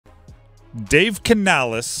Dave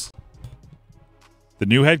Canales, the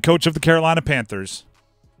new head coach of the Carolina Panthers,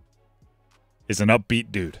 is an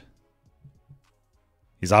upbeat dude.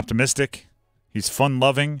 He's optimistic. He's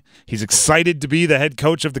fun-loving. He's excited to be the head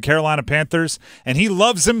coach of the Carolina Panthers, and he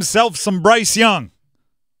loves himself some Bryce Young.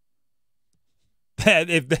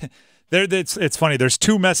 It's funny. There's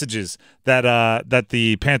two messages that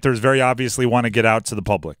the Panthers very obviously want to get out to the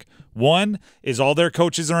public. One is all their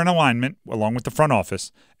coaches are in alignment, along with the front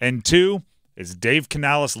office. And two is Dave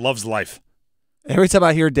Canales loves life. Every time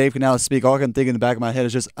I hear Dave Canales speak, all I can think in the back of my head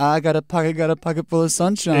is just, I got a pocket full of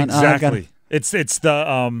sunshine. Exactly. It's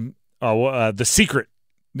the secret.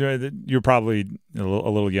 You're probably a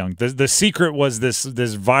little young. The secret was this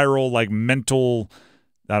viral, like, mental,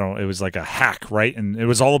 it was like a hack, right? And it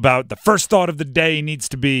was all about the first thought of the day needs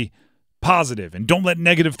to be positive, and don't let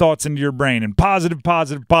negative thoughts into your brain, and positive.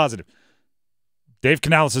 Dave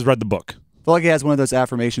Canales has read the book. I feel like he has one of those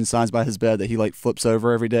affirmation signs by his bed that he, like, flips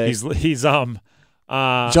over every day. He's jumps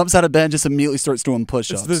out of bed and just immediately starts doing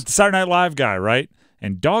push-ups. It's the Saturday Night Live guy, right?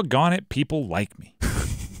 And doggone it, people like me.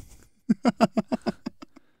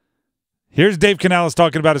 Here's Dave Canales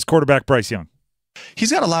talking about his quarterback, Bryce Young.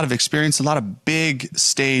 He's got a lot of experience, a lot of big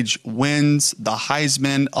stage wins, the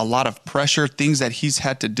Heisman, a lot of pressure, things that he's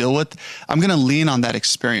had to deal with. I'm going to lean on that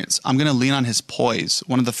experience. I'm going to lean on his poise.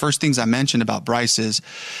 One of the first things I mentioned about Bryce is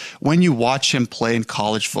when you watch him play in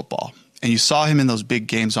college football and you saw him in those big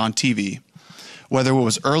games on TV, whether it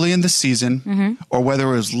was early in the season or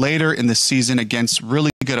whether it was later in the season against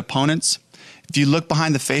really good opponents, if you look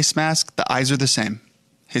behind the face mask, the eyes are the same.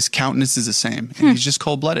 His countenance is the same, and he's just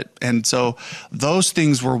cold-blooded. And so those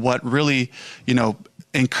things were what really,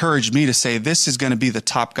 encouraged me to say this is going to be the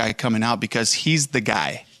top guy coming out because he's the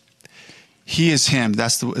guy. He is him.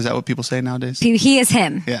 Is that what people say nowadays? He is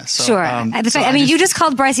him. Yeah. So, sure. You just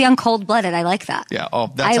called Bryce Young cold-blooded. I like that. Yeah.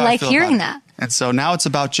 I like hearing that. And so now it's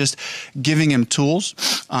about just giving him tools,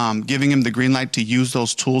 giving him the green light to use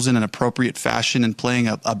those tools in an appropriate fashion and playing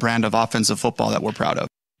a brand of offensive football that we're proud of.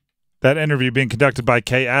 That interview being conducted by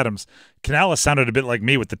Kay Adams. Canales sounded a bit like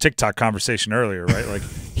me with the TikTok conversation earlier, right? Like,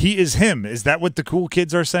 he is him. Is that what the cool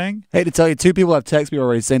kids are saying? Hey, to tell you, 2 people have texted me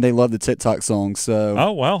already saying they love the TikTok song. So,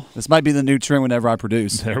 oh, well. This might be the new trend whenever I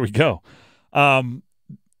produce. There we go.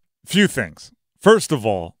 Few things. First of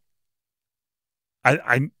all,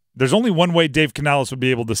 there's only one way Dave Canales would be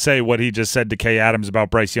able to say what he just said to Kay Adams about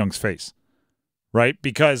Bryce Young's face, right?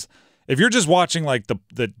 Because if you're just watching, like,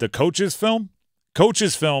 the coach's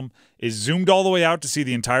film is zoomed all the way out to see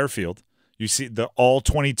the entire field. You see all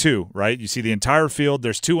 22, right? You see the entire field.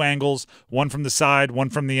 There's 2 angles, one from the side, one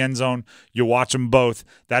from the end zone. You watch them both.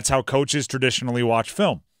 That's how coaches traditionally watch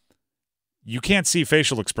film. You can't see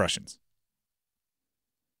facial expressions.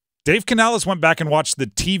 Dave Canales went back and watched the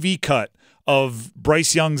TV cut of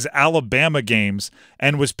Bryce Young's Alabama games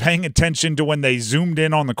and was paying attention to when they zoomed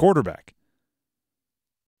in on the quarterback.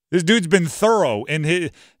 This dude's been thorough in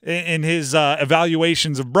his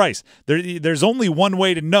evaluations of Bryce. There's only one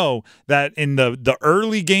way to know that in the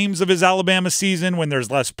early games of his Alabama season when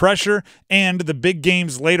there's less pressure and the big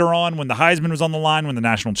games later on when the Heisman was on the line, when the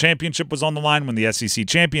national championship was on the line, when the SEC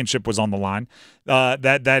championship was on the line,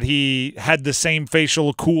 that he had the same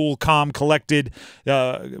facial, cool, calm, collected,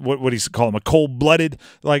 what do you call him, a cold-blooded.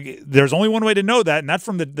 Like, there's only one way to know that, and that's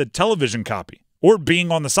from the television copy. Or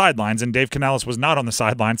being on the sidelines, and Dave Canales was not on the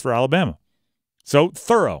sidelines for Alabama. So,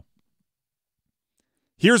 thorough.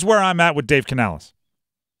 Here's where I'm at with Dave Canales.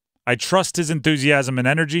 I trust his enthusiasm and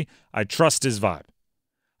energy. I trust his vibe.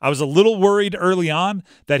 I was a little worried early on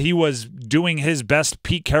that he was doing his best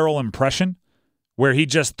Pete Carroll impression, where he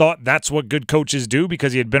just thought that's what good coaches do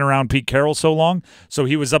because he had been around Pete Carroll so long. So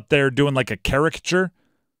he was up there doing like a caricature.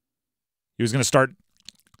 He was going to start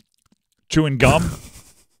chewing gum.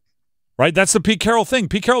 Right, that's the Pete Carroll thing.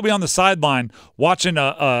 Pete Carroll will be on the sideline watching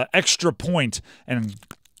a extra point and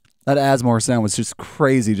that Asmore sound was just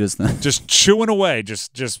crazy just then. Just chewing away,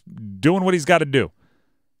 just doing what he's got to do.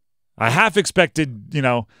 I half expected,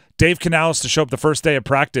 Dave Canales to show up the first day of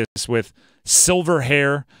practice with silver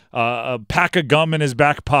hair, a pack of gum in his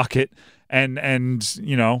back pocket, and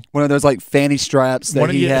one of those like fanny straps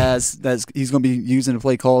that he has that he's going to be using to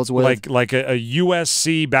play calls with, like a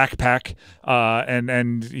USC backpack,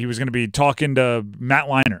 and he was going to be talking to Matt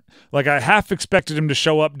Leinart. Like, I half expected him to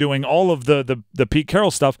show up doing all of the Pete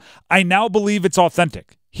Carroll stuff. I now believe it's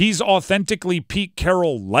authentic. He's authentically Pete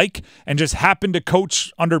Carroll-like and just happened to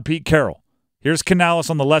coach under Pete Carroll. Here's Canales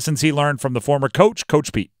on the lessons he learned from the former coach,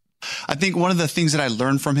 Coach Pete. I think one of the things that I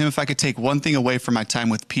learned from him, if I could take one thing away from my time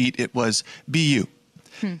with Pete, it was be you.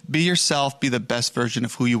 Be yourself, be the best version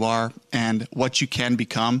of who you are and what you can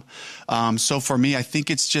become. So for me, I think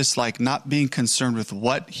it's just like not being concerned with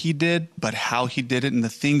what he did, but how he did it and the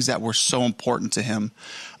things that were so important to him.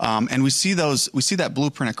 And we see that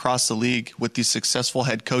blueprint across the league with these successful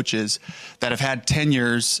head coaches that have had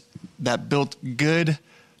tenures that built good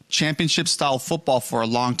championship style football for a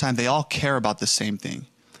long time. They all care about the same thing.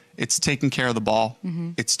 It's taking care of the ball.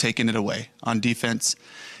 It's taking it away on defense.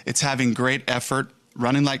 It's having great effort,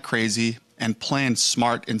 running like crazy, and playing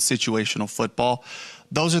smart in situational football.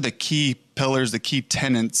 Those are the key pillars, the key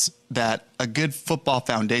tenets that a good football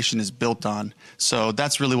foundation is built on. So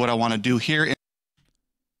that's really what I want to do here.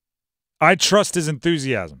 I trust his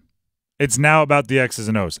enthusiasm. It's now about the X's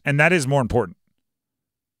and O's, and that is more important.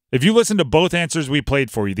 If you listen to both answers we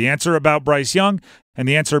played for you, the answer about Bryce Young and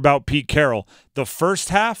the answer about Pete Carroll, the first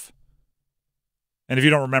half, and if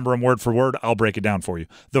you don't remember them word for word, I'll break it down for you.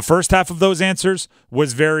 The first half of those answers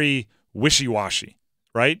was very wishy-washy,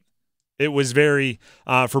 right? It was very,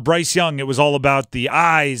 for Bryce Young, it was all about the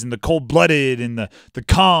eyes and the cold-blooded and the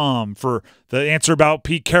calm. For the answer about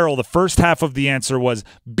Pete Carroll, the first half of the answer was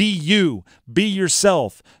be you, be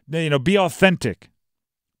yourself, be authentic.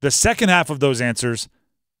 The second half of those answers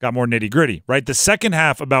got more nitty-gritty, right? The second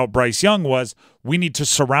half about Bryce Young was we need to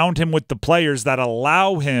surround him with the players that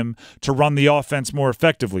allow him to run the offense more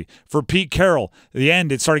effectively. For Pete Carroll, at the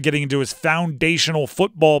end, it started getting into his foundational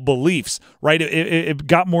football beliefs, right? It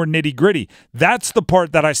got more nitty-gritty. That's the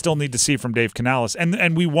part that I still need to see from Dave Canales,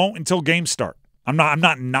 and we won't until games start. I'm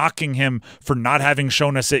not knocking him for not having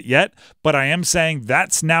shown us it yet, but I am saying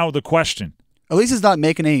that's now the question. At least he's not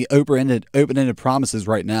making any open-ended promises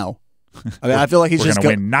right now. I mean, I feel like he's just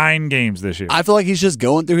going to win 9 games this year. I feel like he's just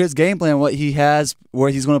going through his game plan, what he has, where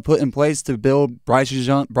he's going to put in place to build Bryce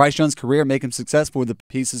Young's career, make him successful with the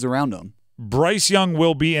pieces around him. Bryce Young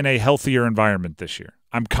will be in a healthier environment this year.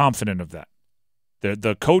 I'm confident of that.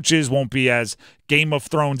 The coaches won't be as Game of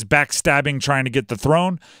Thrones backstabbing trying to get the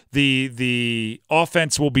throne. The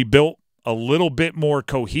offense will be built a little bit more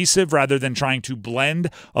cohesive rather than trying to blend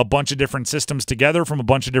a bunch of different systems together from a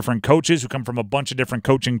bunch of different coaches who come from a bunch of different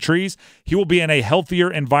coaching trees. He will be in a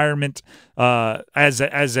healthier environment as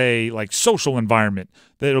a like social environment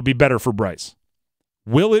that it'll be better for Bryce.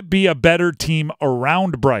 Will it be a better team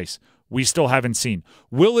around Bryce? We still haven't seen.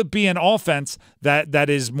 Will it be an offense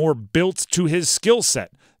that is more built to his skill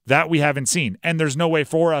set? That we haven't seen, and there's no way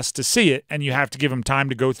for us to see it, and you have to give him time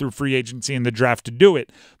to go through free agency and the draft to do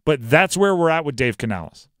it. But that's where we're at with Dave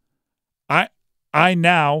Canales. I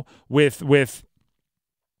now with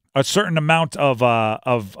a certain amount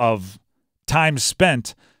of time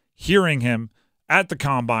spent hearing him at the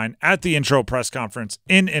combine, at the intro press conference,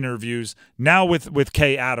 in interviews, now with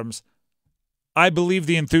Kay Adams, I believe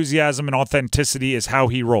the enthusiasm and authenticity is how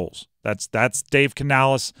he rolls. That's Dave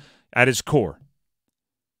Canales at his core.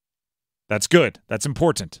 That's good. That's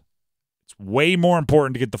important. It's way more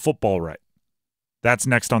important to get the football right. That's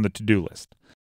next on the to-do list.